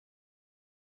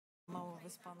Mało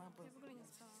wyspana, bo Ja w ogóle nie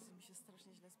spałam. mi się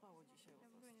strasznie źle spało dzisiaj. Ja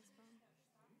w ogóle nie spałam.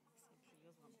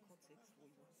 Przywiozłam kocyk swój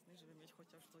własny, żeby mieć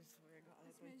chociaż coś swojego, ale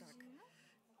to i tak. Zimno?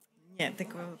 Nie,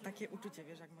 tylko takie uczucie,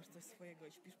 wiesz, jak masz coś swojego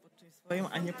i śpisz pod czymś swoim,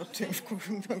 a nie pod czymś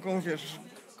taką, wiesz,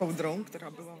 kołdrą, która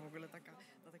była w ogóle taka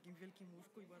na takim wielkim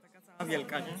łóżku i była taka cała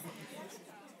wielka, nie?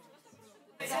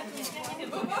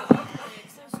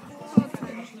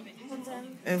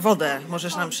 Wodę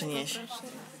możesz nam przynieść.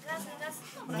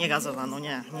 Nie gazowaną,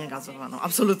 nie gazowaną.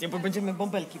 Absolutnie, bo będziemy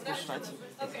bąbelki puszczać.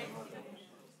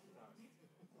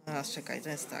 Teraz czekaj, to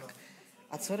jest tak.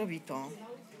 A co robi to?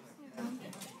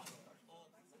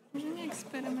 Może nie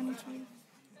eksperymentuj.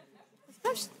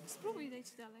 Spróbuj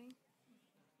dejść dalej.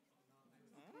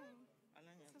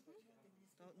 Ale nie.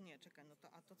 To nie, czekaj, no to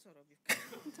a to co robi?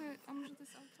 No to, a może to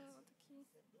jest auto taki...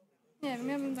 Nie wiem,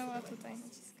 ja bym dała tutaj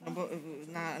naciskać. No bo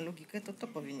na logikę to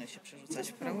powinno się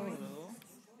przerzucać w prawo.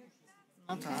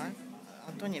 No tak,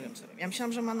 a to nie wiem co robi. Ja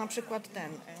myślałam, że ma na przykład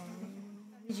ten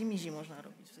mizi można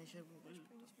robić, w sensie...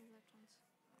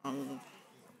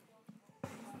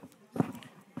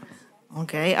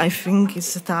 Okay, I think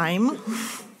it's time.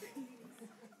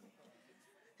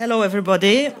 Hello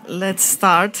everybody, let's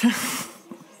start.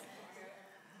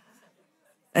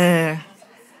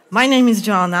 My name is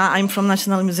Joanna, I'm from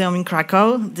National Museum in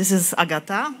Krakow. This is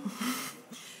Agata.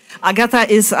 Agata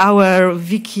is our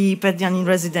Wikipedian in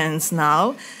residence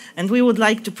now, and we would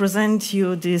like to present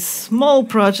you this small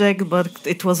project, but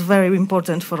it was very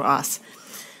important for us.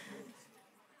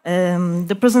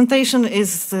 The presentation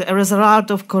is a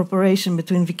result of cooperation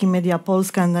between Wikimedia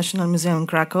Polska and National Museum in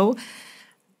Krakow.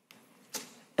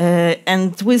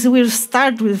 And we will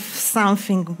start with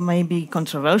something maybe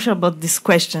controversial, but this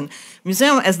question.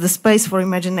 Museum as the space for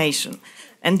imagination.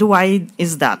 And why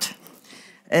is that?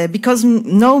 Because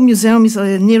no museum is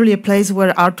nearly a place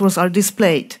where artworks are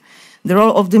displayed. The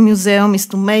role of the museum is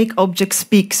to make objects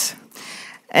speak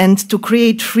and to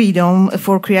create freedom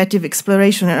for creative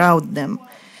exploration around them.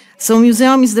 So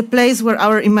museum is the place where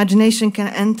our imagination can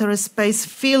enter a space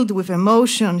filled with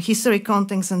emotion, history,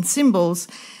 context, and symbols,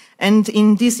 and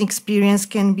in this experience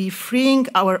can be freeing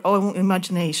our own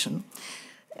imagination.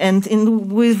 And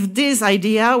with this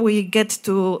idea, we get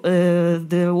to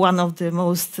one of the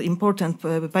most important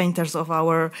painters of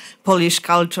our Polish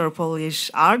culture, Polish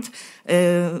art,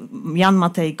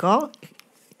 Wikimatejko.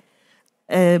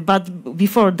 But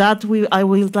before that, I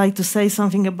would like to say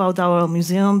something about our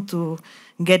museum to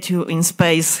get you in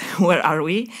space. Where are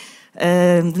we?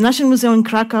 The National Museum in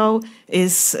Krakow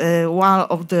is one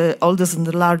of the oldest and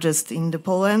the largest in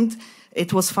Poland.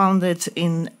 It was founded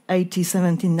in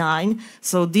 1879.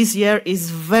 So this year is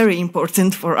very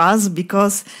important for us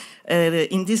because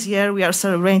in this year we are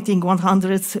celebrating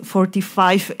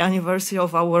 145th anniversary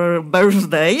of our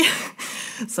birthday.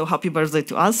 So happy birthday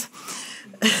to us.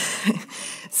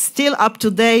 Still up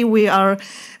to date, we are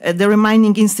the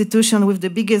remaining institution with the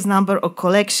biggest number of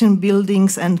collection,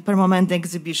 buildings, and permanent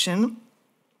exhibition.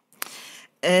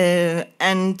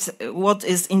 And what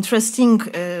is interesting,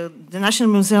 the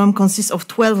National Museum consists of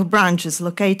 12 branches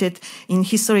located in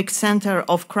historic center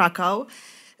of Cracow.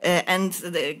 And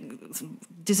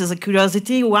this is a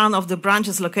curiosity, one of the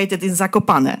branches located in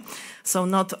Zakopane. So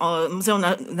not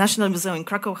National Museum in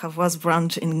Krakow have one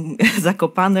branch in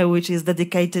Zakopane, which is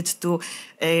dedicated to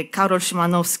Karol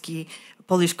Szymanowski,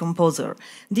 Polish composer.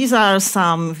 These are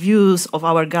some views of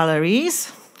our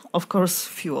galleries, of course,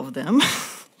 few of them.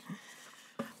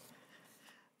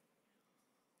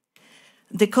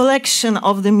 The collection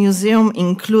of the museum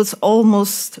includes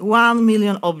almost 1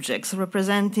 million objects,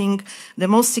 representing the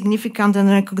most significant and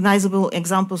recognizable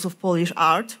examples of Polish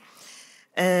art.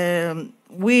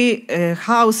 We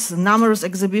house numerous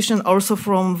exhibitions also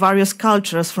from various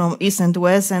cultures, from East and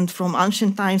West, and from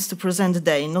ancient times to present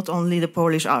day, not only the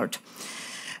Polish art.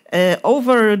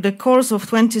 Over the course of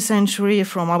 20th century,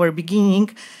 from our beginning,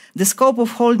 the scope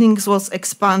of holdings was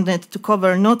expanded to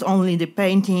cover not only the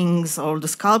paintings or the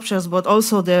sculptures, but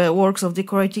also the works of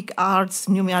decorative arts,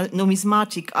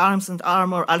 numismatic, arms and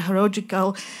armor,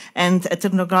 archaeological and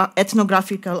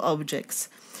ethnographical objects.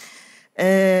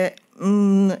 At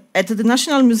the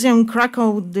National Museum in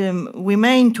Krakow, we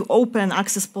main to open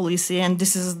access policy, and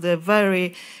this is the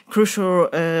very crucial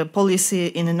policy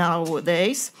in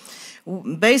nowadays.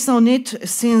 Based on it,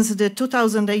 since the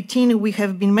 2018, we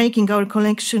have been making our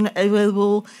collection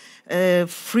available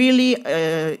freely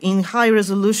in high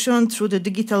resolution through the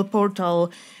digital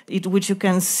portal, which you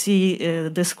can see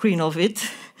the screen of it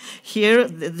here.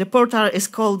 The portal is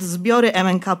called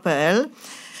zbiory.mnk.pl.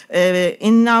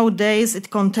 In nowadays, it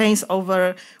contains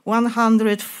over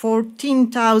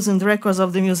 114,000 records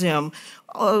of the museum,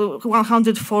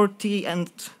 140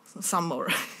 and some more.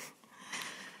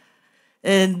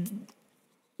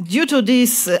 Due to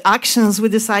these actions, we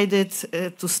decided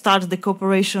to start the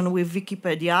cooperation with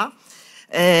Wikipedia.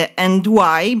 And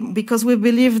why? Because we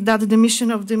believe that the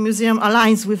mission of the museum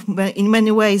aligns with, in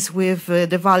many ways with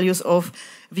the values of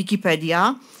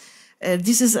Wikipedia.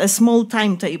 This is a small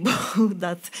timetable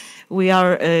that we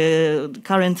are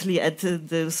currently at,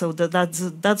 so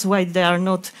that's why there are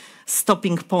not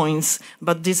stopping points,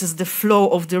 but this is the flow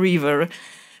of the river.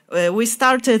 We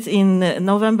started in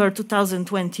November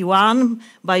 2021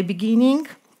 by beginning,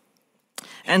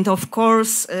 and of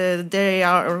course there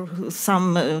are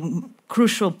some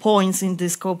crucial points in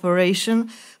this cooperation.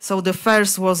 So the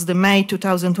first was the May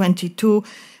 2022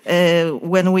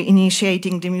 when we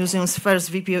initiating the museum's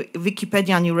first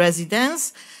Wikipedian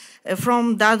residence.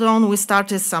 From that on, we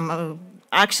started some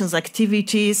actions,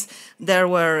 activities. There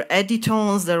were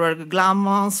editons, there were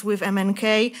glamours with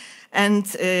MNK, and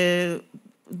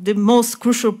the most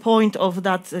crucial point of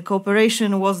that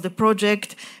cooperation was the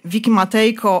project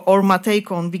Wiki-Matejko or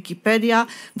Matejko on Wikipedia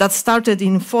that started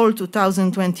in fall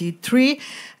 2023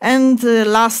 and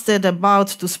lasted about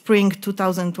to spring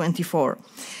 2024.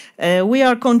 We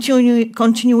are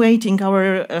continuing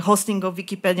our hosting of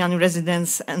Wikipedian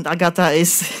residence, and Agata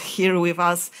is here with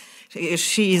us.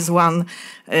 She is one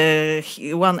at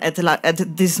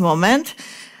this moment.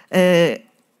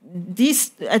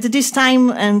 At this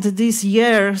time and this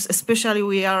year, especially,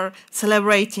 we are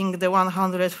celebrating the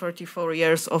 134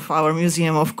 years of our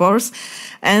museum, of course.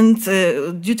 And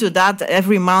due to that,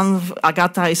 every month,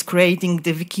 Agata is creating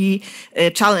the Wiki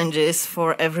challenges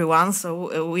for everyone.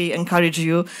 So we encourage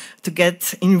you to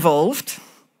get involved.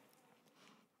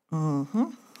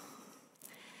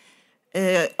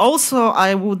 Also,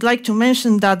 I would like to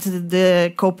mention that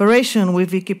the cooperation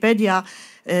with Wikipedia,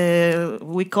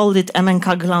 we called it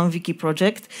MNK Glam Wiki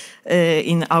project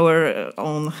in our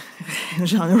own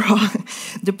genre.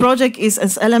 The project is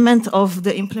an element of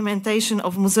the implementation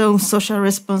of Museum's social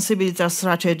responsibility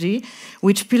strategy,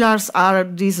 which pillars are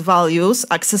these values: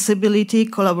 accessibility,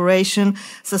 collaboration,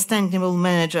 sustainable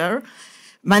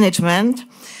management.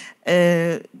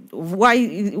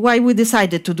 Why we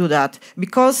decided to do that?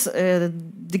 Because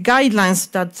the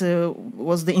guidelines that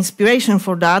was the inspiration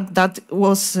for that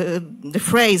was the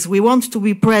phrase, we want to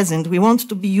be present, we want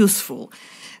to be useful.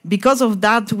 Because of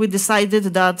that, we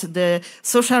decided that the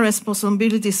social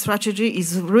responsibility strategy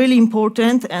is really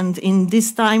important, and in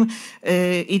this time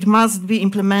it must be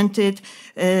implemented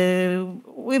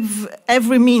with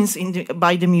every means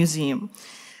by the museum.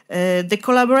 The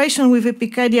collaboration with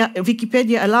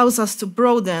Wikipedia allows us to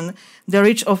broaden the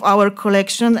reach of our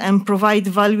collection and provide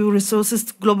value resources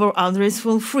to global audience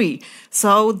for free.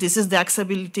 So this is the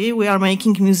accessibility. We are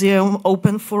making museum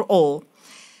open for all.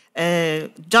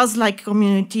 Just like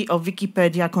community of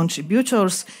Wikipedia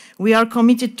contributors, we are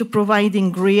committed to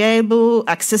providing reliable,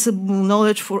 accessible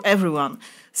knowledge for everyone.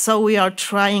 So we are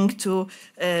trying to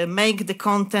make the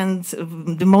content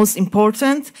the most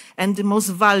important and the most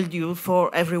value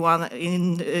for everyone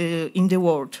in the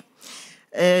world.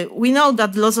 We know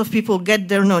that lots of people get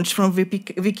their knowledge from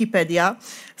Wikipedia,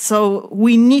 so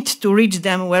we need to reach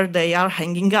them where they are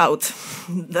hanging out.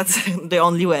 That's the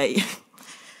only way.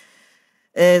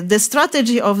 The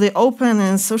strategy of the Open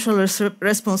and Social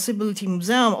Responsibility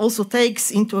Museum also takes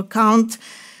into account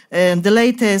the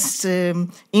latest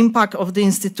impact of the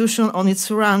institution on its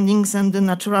surroundings and the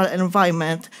natural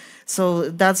environment. So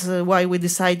that's why we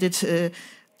decided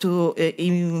to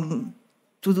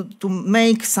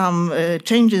make some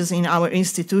changes in our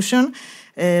institution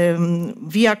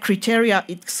via criteria.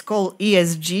 It's called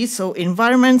ESG, so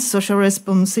Environment, Social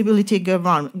Responsibility,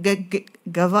 Governance.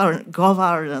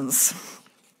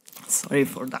 Sorry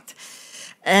for that.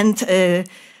 And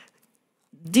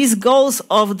these goals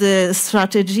of the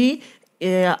strategy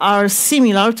are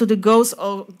similar to the goals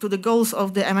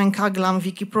of the MNK Glam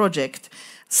Wiki project.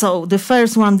 So the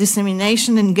first one,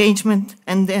 dissemination, engagement,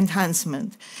 and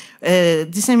enhancement.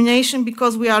 Dissemination,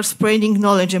 because we are spreading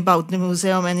knowledge about the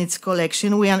museum and its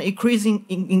collection. We are increasing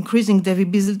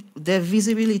the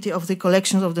visibility of the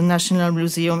collections of the National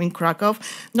Museum in Kraków,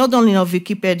 not only of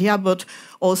Wikipedia, but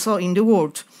also in the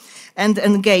world. And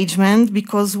engagement,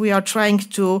 because we are trying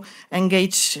to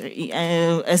engage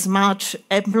as much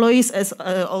employees as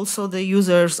also the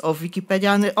users of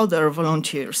Wikipedia and the other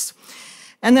volunteers.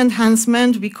 And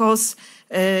enhancement, because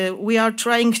we are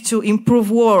trying to improve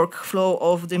workflow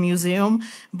of the museum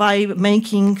by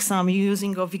making some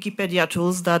using of Wikipedia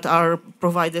tools that are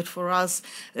provided for us,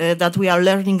 that we are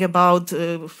learning about,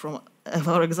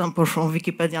 for example, from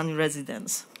Wikipedian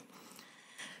residents.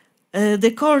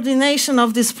 The coordination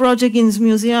of this project in the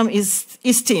museum is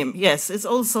team. Yes, it's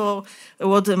also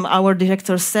what our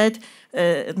director said.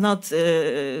 Not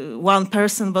one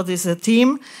person, but it's a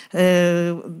team.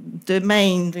 The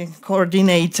main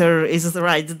coordinator is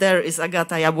right there is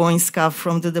Agata Jabłońska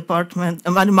from the department,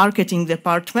 marketing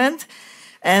department.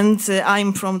 And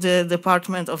I'm from the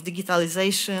Department of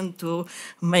Digitalization to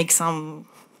make some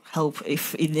help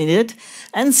if it needed.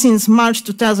 And since March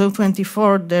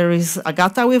 2024, there is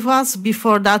Agata with us.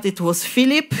 Before that, it was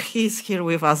Philip. He's here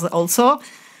with us also.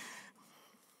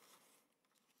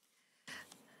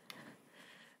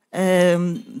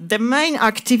 The main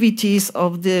activities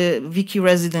of the Wiki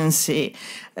residency,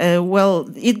 well,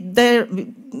 there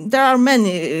are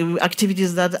many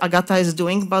activities that Agata is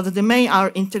doing, but the main are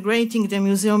integrating the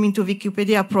museum into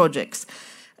Wikipedia projects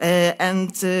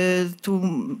and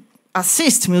to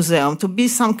assist museum, to be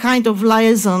some kind of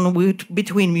liaison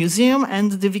between museum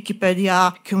and the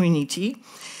Wikipedia community,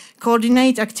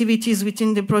 coordinate activities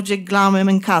within the project GLAM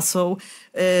and Cracow,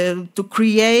 to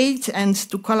create and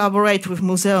to collaborate with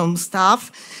museum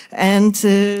staff and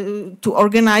to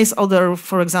organize other,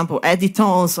 for example,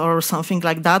 editons or something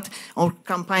like that, or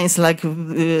campaigns like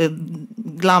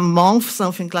GLAM Month,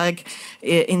 something like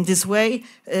in this way,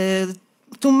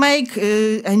 to make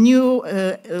a new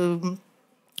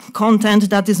content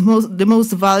that is the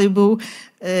most valuable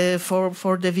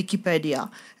for the Wikipedia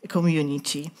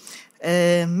community.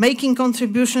 Making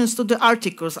contributions to the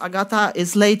articles. Agata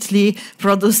is lately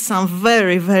produced some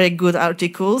very, very good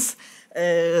articles.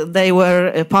 They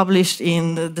were published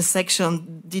in the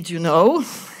section Did You Know?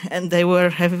 And they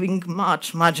were having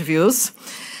much views.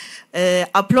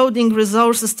 Uploading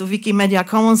resources to Wikimedia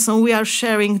Commons, so we are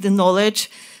sharing the knowledge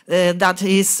that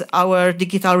is our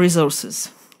digital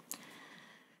resources.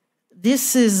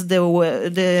 This is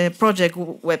the project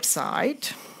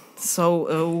website.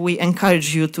 So we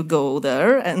encourage you to go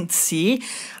there and see.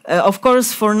 Of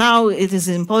course, for now it is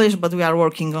in Polish, but we are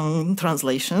working on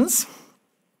translations.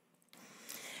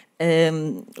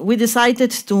 We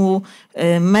decided to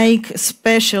make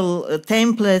special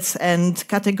templates and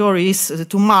categories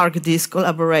to mark this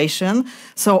collaboration.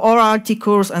 So all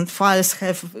articles and files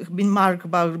have been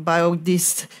marked by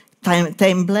these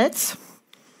templates.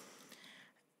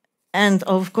 And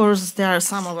of course, there are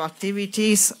some of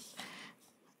activities.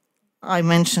 I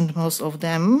mentioned most of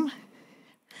them.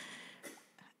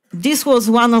 This was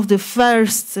one of the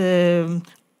first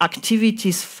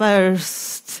activities,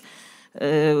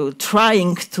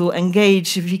 trying to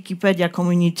engage Wikipedia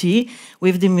community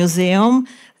with the museum.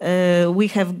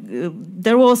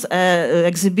 There was an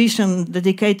exhibition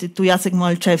dedicated to Jacek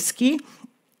Malczewski.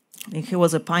 He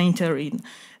was a painter in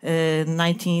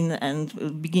 19th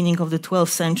and beginning of the 12th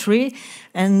century,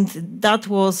 and that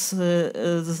was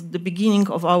the beginning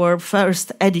of our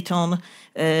first editon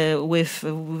with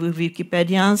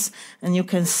Wikipedians. And you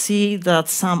can see that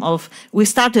we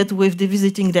started with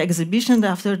visiting the exhibition.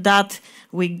 After that,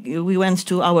 we went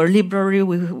to our library.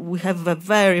 We have a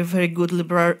very, very good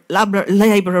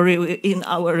library in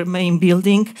our main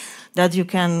building that you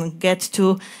can get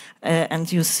to,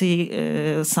 and you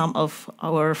see some of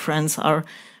our friends are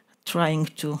trying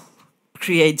to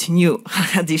create new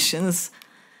additions.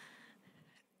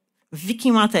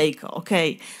 Wiki-Matejko.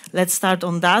 Okay, let's start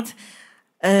on that.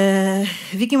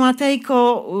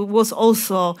 Wiki-Matejko was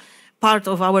also part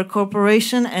of our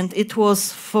corporation, and it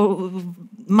was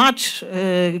much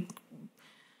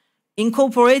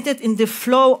incorporated in the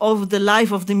flow of the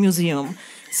life of the museum.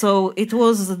 So it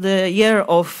was the year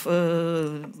of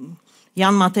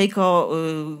Jan Matejko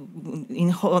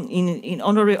in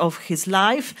honor of his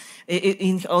life,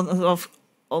 in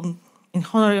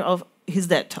honor of his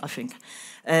death, I think.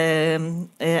 And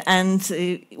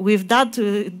with that,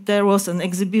 there was an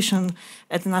exhibition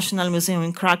at the National Museum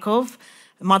in Kraków,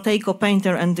 Matejko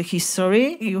Painter and the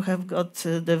History. You have got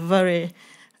the very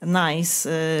nice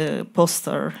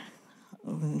poster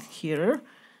here.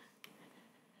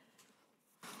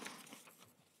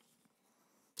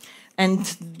 And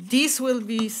these will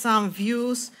be some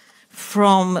views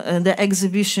from the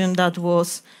exhibition that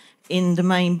was in the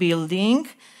main building.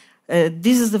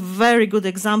 This is a very good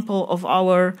example of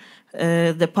our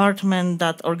department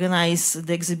that organized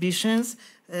the exhibitions.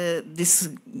 This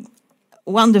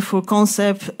wonderful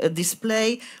concept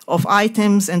display of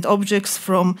items and objects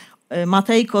from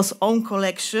Matejko's own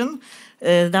collection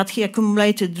that he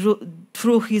accumulated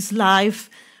through his life.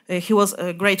 He was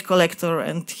a great collector,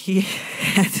 and he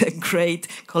had a great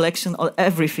collection of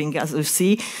everything, as you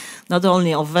see, not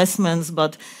only of vestments,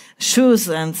 but shoes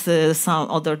and some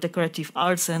other decorative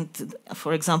arts, and,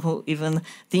 for example, even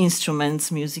the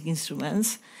instruments, music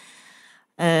instruments.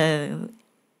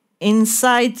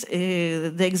 inside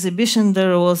the exhibition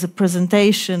there was a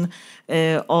presentation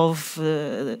of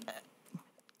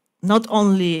not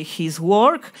only his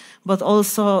work, but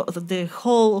also the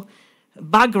whole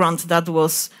background that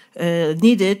was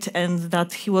needed and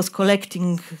that he was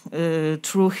collecting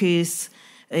through his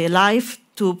life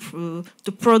to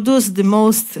produce the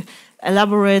most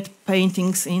elaborate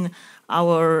paintings in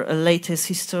our latest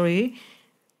history.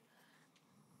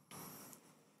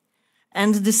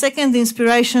 And the second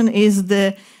inspiration is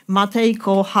the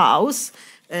Matejko house.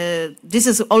 This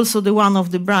is also the one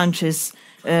of the branches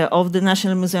of the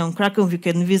National Museum Kraków. You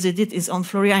can visit it. It's on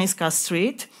Florianska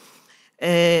Street.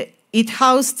 It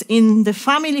housed in the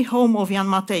family home of Jan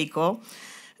Matejko.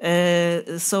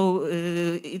 It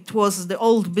was the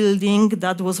old building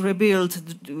that was rebuilt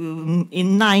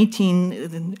in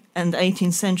 19th and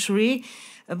 18th century,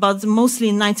 but mostly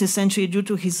in 19th century due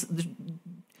to his,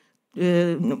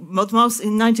 but most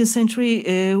in 19th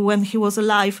century when he was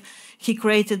alive, he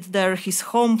created there his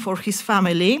home for his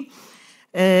family.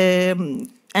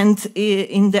 And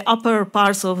in the upper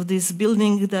parts of this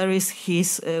building, there is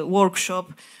his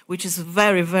workshop, which is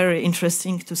very, very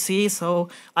interesting to see. So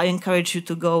I encourage you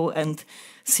to go and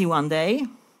see one day.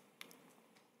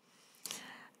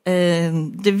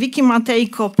 The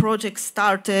Wiki-Matejko project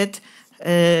started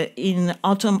in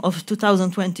autumn of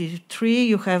 2023.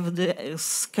 You have the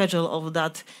schedule of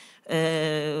that,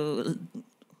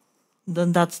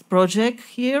 that project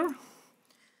here.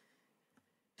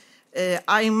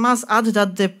 I must add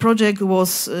that the project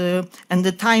was, and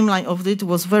the timeline of it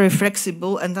was very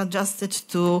flexible and adjusted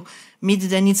to meet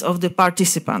the needs of the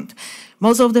participant.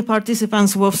 Most of the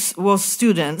participants was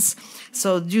students,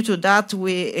 so due to that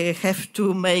we have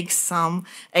to make some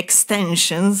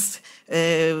extensions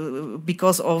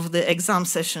because of the exam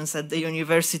sessions at the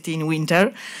university in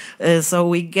winter. So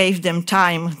we gave them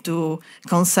time to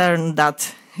concern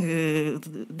that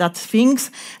things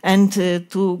and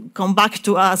to come back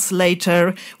to us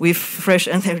later with fresh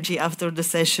energy after the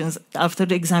sessions, after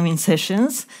the examining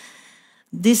sessions.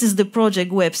 This is the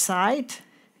project website.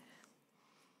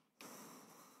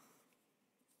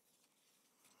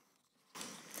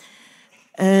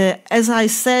 As I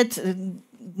said,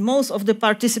 most of the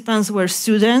participants were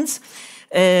students.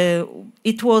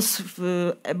 It was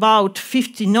about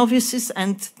 50 novices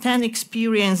and 10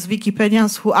 experienced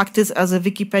Wikipedians who acted as a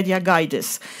Wikipedia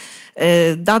guides.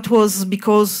 That was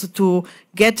because to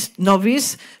get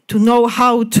novice to know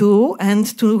how to and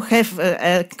to have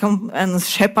a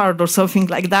shepherd or something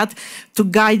like that to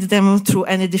guide them through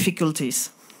any difficulties.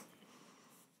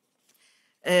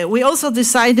 We also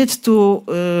decided to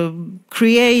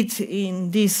create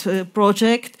in this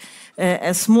project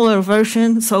a smaller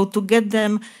version, so to get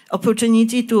them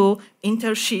opportunity to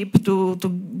internship, to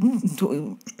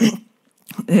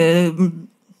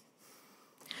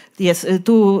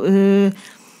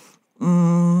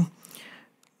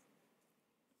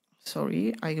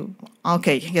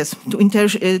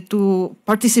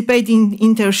participate in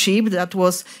internship that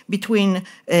was between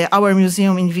our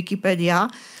museum in Wikipedia,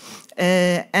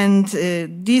 and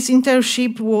this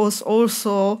internship was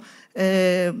also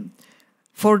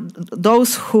for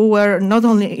those who were not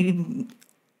only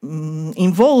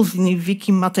involved in the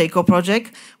Wiki-Matejko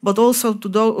project, but also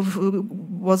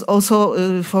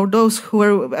for those who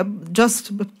were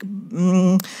just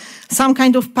some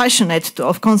kind of passionate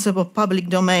of concept of public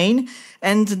domain,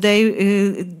 and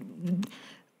they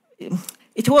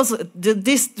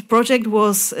this project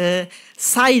was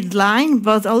sidelined,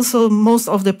 but also most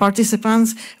of the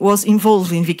participants was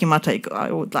involved in Wiki-Matejko.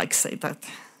 I would like to say that.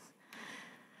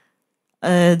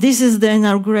 This is the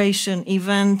inauguration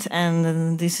event,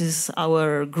 and this is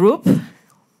our group.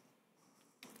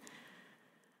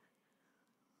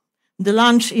 The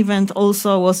lunch event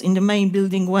also was in the main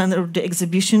building where the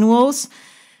exhibition was.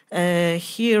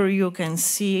 Here you can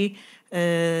see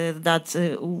that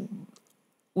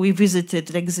we visited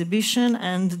the exhibition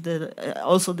and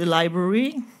also the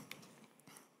library.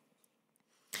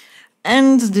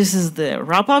 And this is the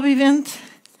wrap-up event.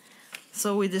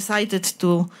 So we decided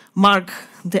to mark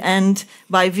the end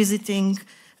by visiting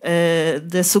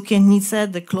the Sukiennice,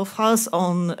 the cloth house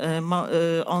on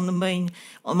the main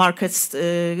market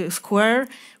square,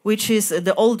 which is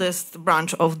the oldest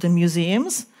branch of the museum,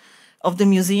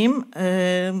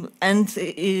 and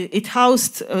it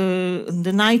housed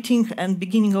the 19th and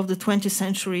beginning of the 20th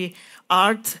century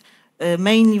art.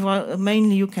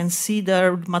 Mainly you can see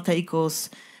there Matejko's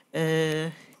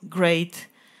great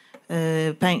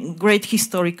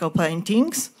historical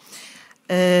paintings.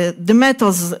 The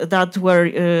methods that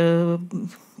were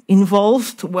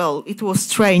involved, well, it was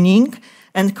training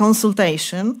and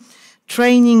consultation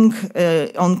training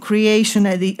on creation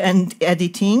and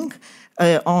editing,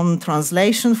 on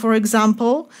translation, for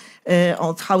example,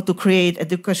 on how to create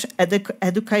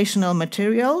educational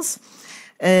materials,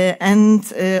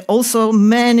 and also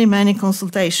many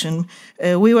consultation.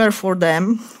 We were for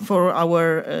them, for our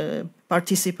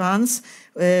participants.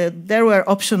 There were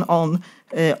options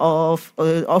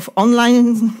of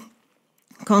online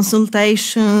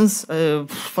consultations,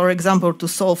 for example, to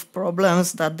solve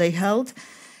problems that they held,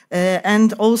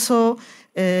 and also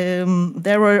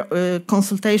there were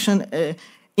consultation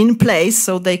in place,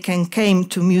 so they came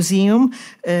to museum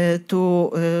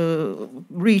to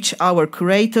reach our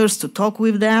curators, to talk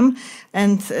with them,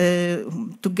 and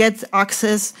to get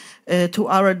access to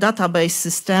our database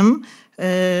system,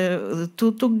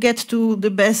 to get to the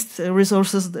best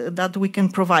resources that we can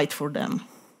provide for them.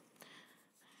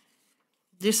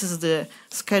 This is the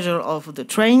schedule of the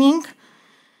training.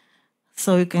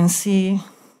 So you can see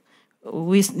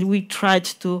we tried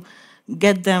to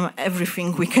get them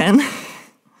everything we can.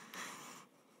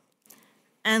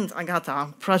 And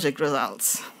Agata, project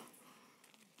results.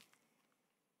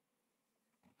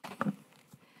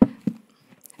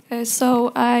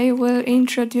 So I will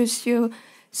introduce you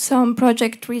some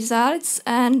project results,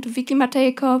 and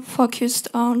Wiki-Matejko focused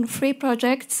on 3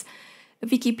 projects: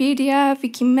 Wikipedia,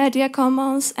 Wikimedia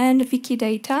Commons, and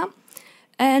Wikidata,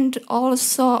 and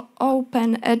also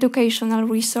open educational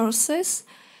resources.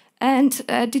 And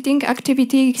editing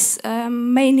activities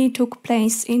mainly took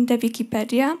place in the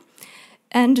Wikipedia.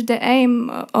 And the aim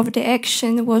of the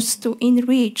action was to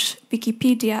enrich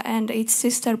Wikipedia and its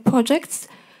sister projects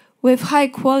with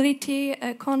high-quality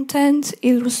content,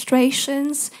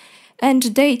 illustrations,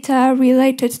 and data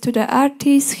related to the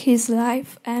artist, his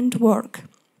life, and work.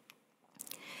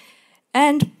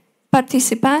 And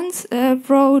participants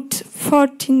wrote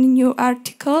 14 new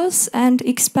articles and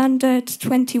expanded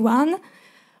 21.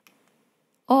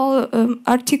 All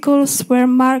articles were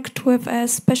marked with a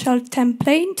special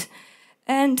template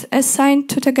and assigned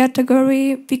to the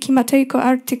category Wiki-Matejko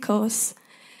articles.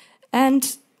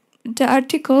 And the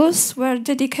articles were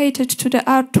dedicated to the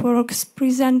artworks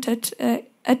presented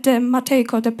at the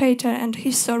Matejko, the Painter and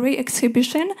History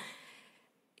exhibition,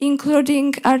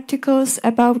 including articles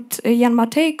about Jan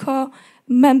Matejko,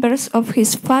 members of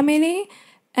his family,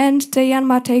 and the Jan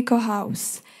Matejko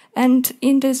house. And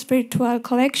in this virtual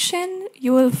collection,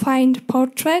 you will find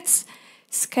portraits,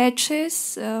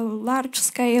 sketches,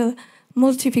 large-scale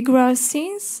multifigural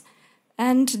scenes,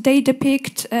 and they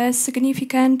depict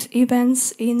significant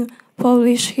events in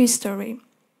Polish history.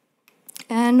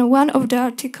 And one of the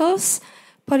articles,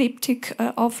 Poliptyk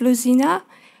of Luzina,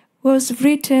 was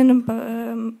written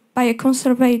by a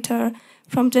conservator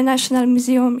from the National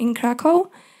Museum in Kraków.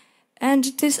 And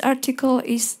this article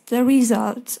is the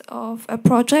result of a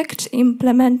project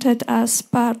implemented as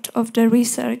part of the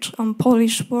Research on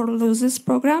Polish War Losses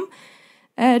program,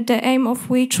 the aim of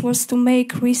which was to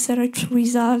make research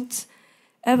results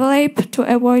available to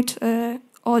a wide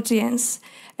audience.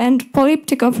 And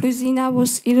Poliptyk of Luzina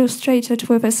was illustrated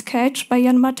with a sketch by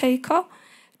Jan Matejko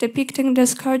depicting the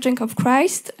scourging of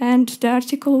Christ, and the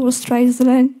article was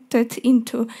translated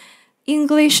into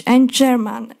English and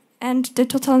German. And the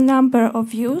total number of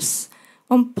views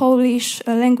on Polish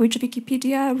language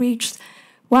Wikipedia reached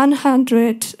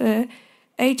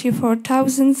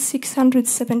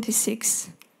 184,676.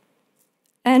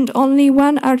 And only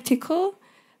one article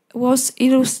was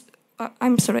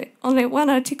only one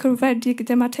article, Verdict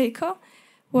de Matejko,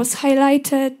 was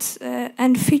highlighted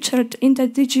and featured in the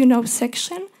Did You Know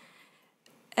section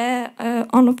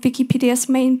on Wikipedia's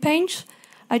main page,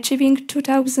 achieving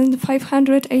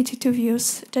 2,582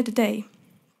 views that day.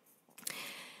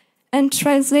 And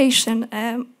translation.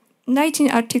 19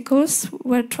 articles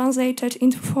were translated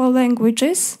into 4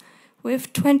 languages,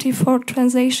 with 24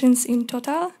 translations in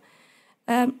total.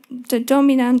 The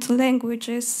dominant language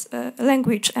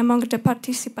among the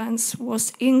participants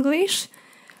was English,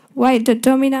 while the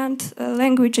dominant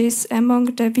languages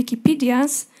among the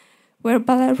Wikipedians were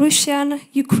Belarusian,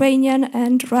 Ukrainian,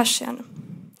 and Russian.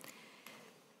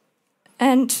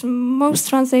 And most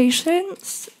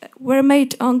translations were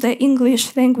made on the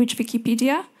English language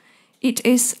Wikipedia. It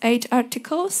is 8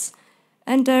 articles,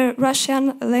 and the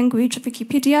Russian language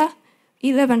Wikipedia,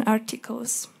 11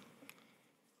 articles.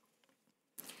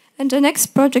 And the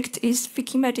next project is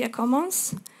Wikimedia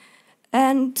Commons.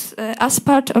 And as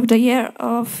part of the year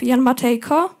of Jan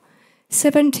Matejko,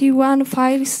 71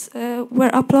 files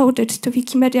were uploaded to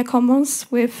Wikimedia Commons,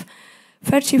 with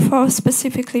 34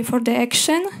 specifically for the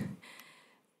action.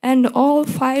 And all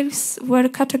files were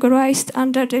categorized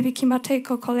under the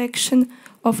Wiki-Matejko collection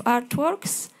of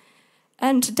artworks.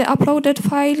 And the uploaded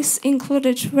files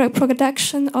included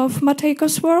reproduction of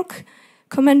Matejko's work,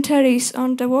 commentaries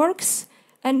on the works,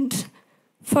 and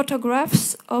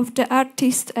photographs of the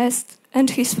artist and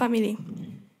his family.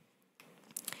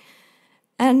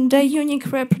 And the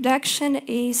unique reproduction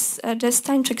is the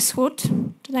Stańczyk's Wood,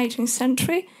 the 19th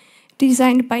century,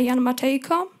 designed by Jan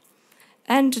Matejko.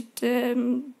 And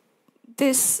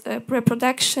this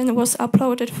reproduction was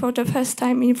uploaded for the first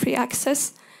time in free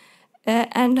access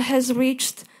and has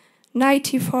reached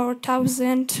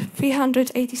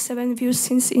 94,387 views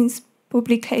since its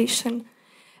publication.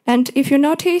 And if you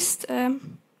noticed,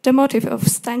 the motif of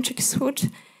Stańczyk's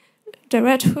Wood, the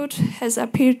red hood, has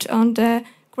appeared on the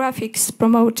graphics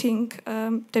promoting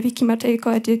the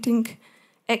Wiki-Matejko editing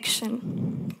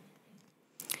action.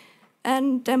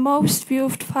 And the most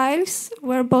viewed files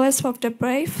were Bolesław the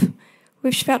Brave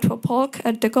with Światło Polk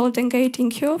at the Golden Gate in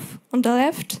Kyiv on the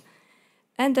left,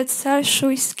 and the Tsar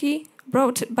Szujski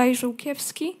brought by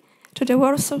Żółkiewski to the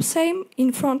Warsaw Sejm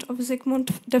in front of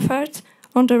Zygmunt III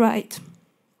on the right.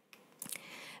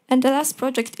 And the last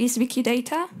project is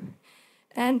Wikidata,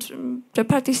 and the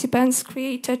participants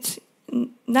created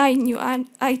 9 new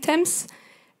items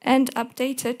and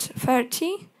updated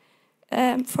 30.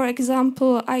 For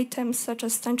example, items such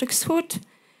as Stańczyk's Wood,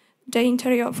 the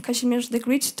interior of Kazimierz the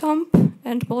Great Tomb,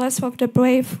 and Bolesław the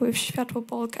Brave with Światło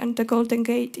Polk and the Golden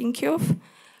Gate in Kyiv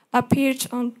appeared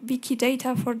on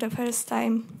Wikidata for the first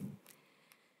time.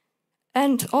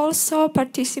 And also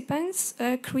participants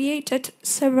created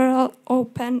several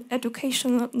open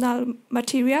educational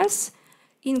materials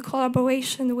in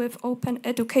collaboration with open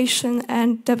education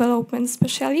and development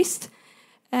specialists.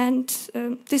 And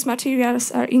these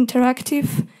materials are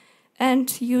interactive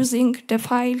and using the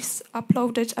files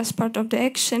uploaded as part of the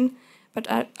action, but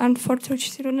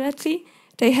unfortunately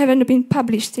they haven't been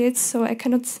published yet, so I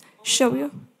cannot show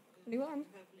you. Only one?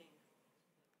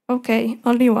 Okay,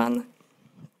 only one.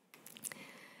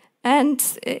 And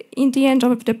in the end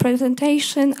of the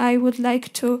presentation, I would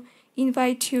like to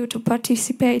invite you to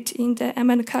participate in the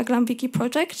MN Kaglam Wiki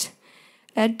project.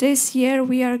 This year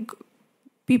we are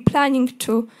planning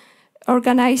to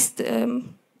organize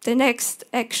the next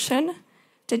action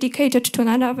dedicated to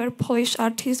another Polish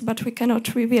artist, but we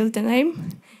cannot reveal the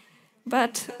name.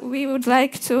 But we would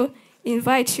like to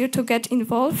invite you to get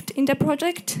involved in the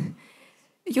project.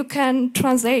 You can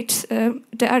translate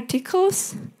the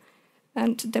articles,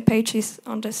 and the page is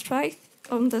on the site.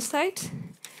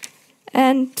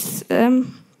 And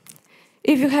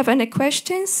if you have any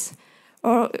questions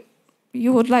or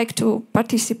you would like to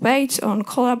participate or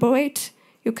collaborate,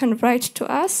 you can write to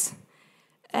us.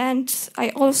 And I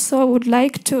also would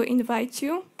like to invite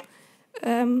you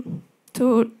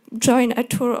to join a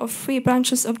tour of 3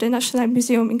 branches of the National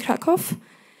Museum in Kraków,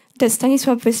 the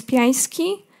Stanisław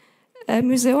Wyspiański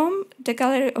Museum, the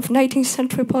Gallery of 19th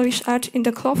Century Polish Art in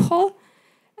the Cloth Hall,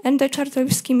 and the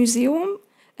Czartoryski Museum.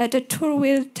 The tour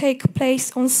will take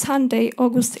place on Sunday,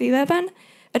 August 11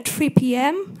 at 3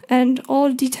 p.m. and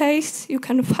all details you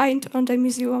can find on the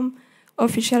museum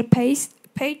official page.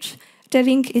 The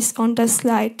link is on the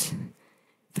slide.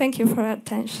 Thank you for your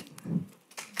attention.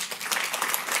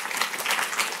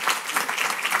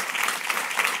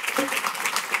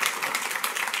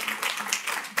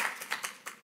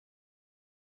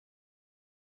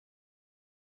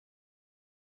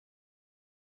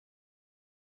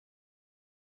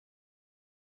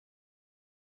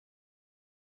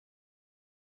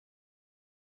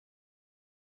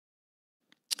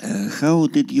 How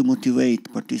did you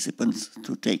motivate participants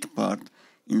to take part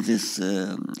in this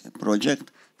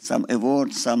project? Some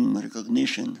awards, some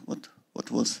recognition, what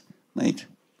was made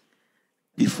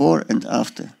before and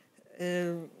after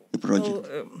the project?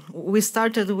 We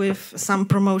started with some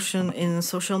promotion in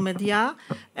social media,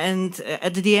 and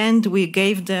at the end we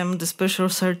gave them the special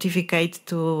certificate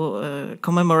to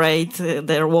commemorate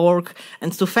their work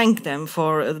and to thank them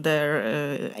for their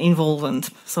involvement.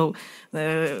 So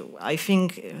I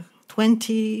think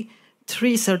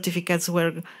 23 certificates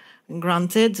were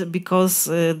granted because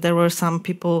there were some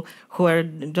people who were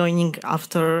joining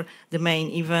after the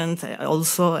main event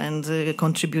also and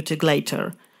contributed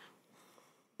later.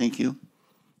 Thank you.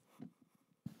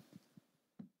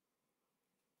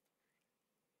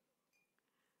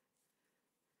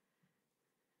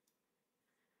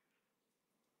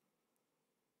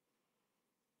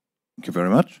 Thank you very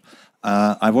much.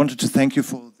 I wanted to thank you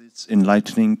for this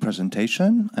enlightening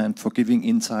presentation and for giving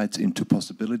insights into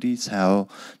possibilities how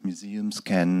museums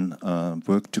can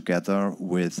work together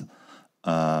with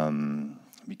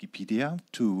Wikipedia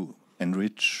to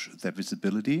enrich their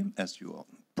visibility, as you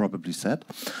probably said.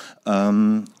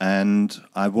 And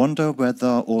I wonder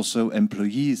whether also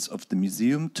employees of the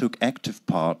museum took active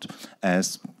part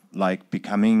as like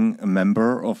becoming a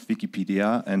member of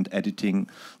Wikipedia and editing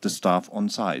the stuff on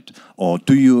site? Or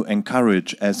do you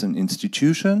encourage as an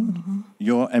institution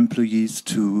your employees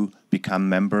to become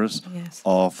members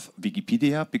of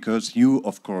Wikipedia? Because you,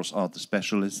 of course, are the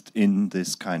specialist in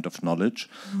this kind of knowledge.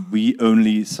 We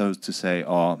only, so to say,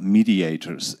 are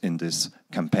mediators in this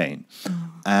campaign.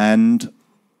 And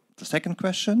the second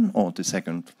question, or the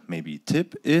second maybe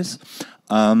tip is,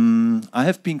 I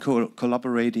have been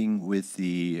collaborating with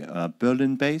the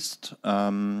Berlin-based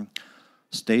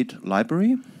State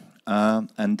Library,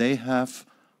 and they have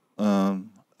a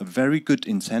very good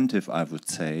incentive, I would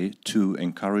say, to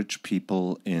encourage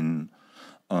people in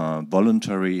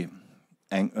voluntary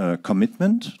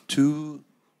commitment to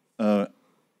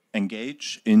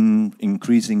engage in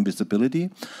increasing visibility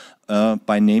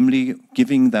by namely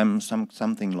giving them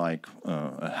something like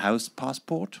a house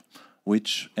passport,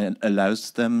 which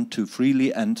allows them to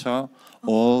freely enter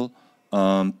all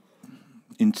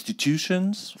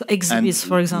institutions, exhibits,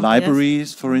 for example,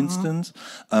 libraries, for instance,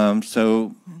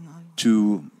 so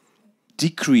to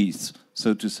decrease,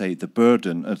 so to say, the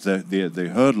burden,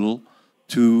 the hurdle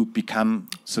to become,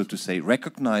 so to say,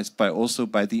 recognized by also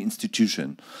by the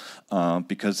institution,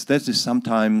 because this is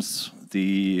sometimes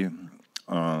the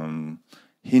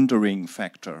hindering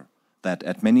factor that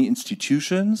at many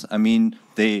institutions, I mean,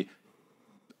 they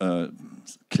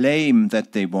claim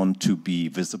that they want to be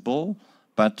visible,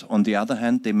 but on the other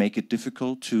hand, they make it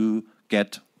difficult to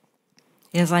get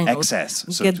access,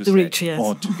 so to say,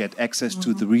 or to get access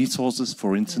to the resources,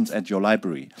 for instance, at your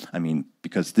library. I mean,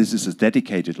 because this is a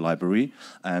dedicated library,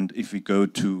 and if we go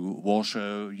to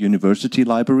Warsaw University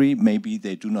Library, maybe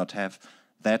they do not have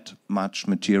that much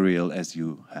material as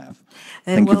you have.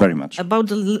 Thank you very much.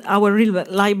 About our real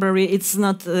library, it's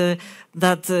not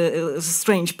that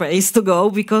strange place to go,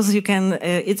 because you can.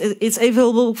 It's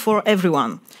available for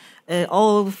everyone.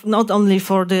 Not only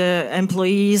for the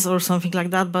employees or something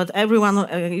like that, but everyone,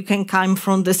 you can come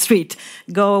from the street,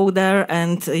 go there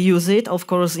and use it, of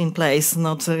course in place,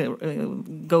 not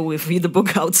go with the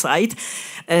book outside.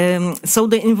 So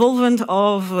the involvement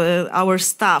of our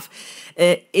staff,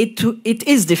 it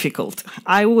is difficult.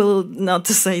 I will not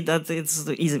say that it's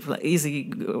easy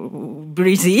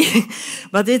breezy,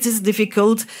 but it is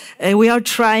difficult. We are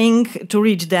trying to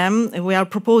reach them. We are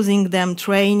proposing them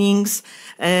trainings,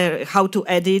 how to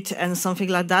edit and something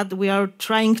like that. We are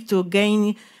trying to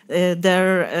gain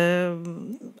their,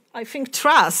 I think,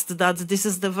 trust that this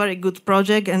is the very good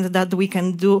project and that we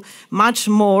can do much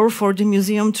more for the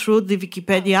museum through the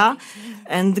Wikipedia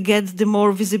and get the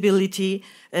more visibility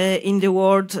in the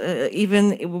world,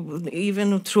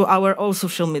 even through our own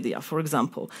social media, for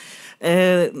example.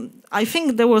 I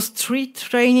think there was 3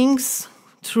 trainings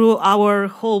through our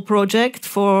whole project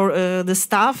for the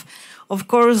staff. Of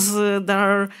course, there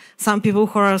are some people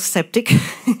who are skeptic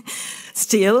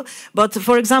still, but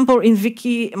for example, in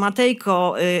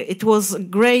Wiki-Matejko, it was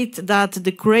great that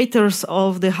the curators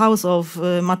of the House of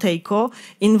Matejko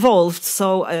involved.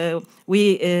 So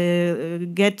we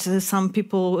get some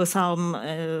people,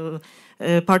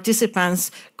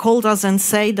 participants called us and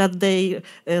say that they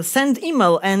sent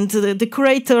email and the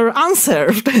curator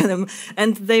answered them,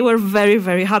 and they were very,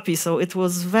 very happy. So it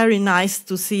was very nice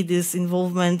to see this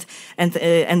involvement and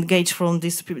engage from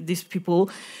these people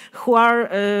who are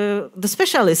the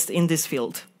specialists in this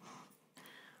field.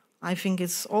 I think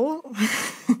it's all.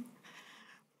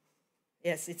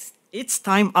 Yes, it's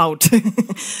time out.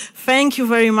 Thank you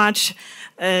very much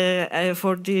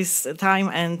for this time,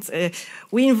 and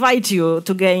we invite you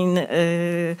to gain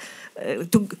to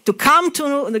come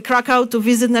to the Krakow, to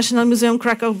visit National Museum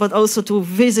Krakow, but also to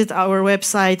visit our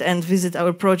website and visit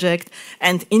our project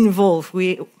and involve.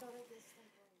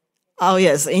 Oh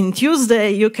yes, in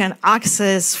Tuesday you can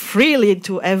access freely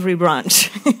to every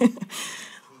branch.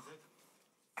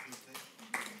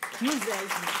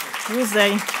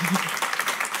 Tuesday.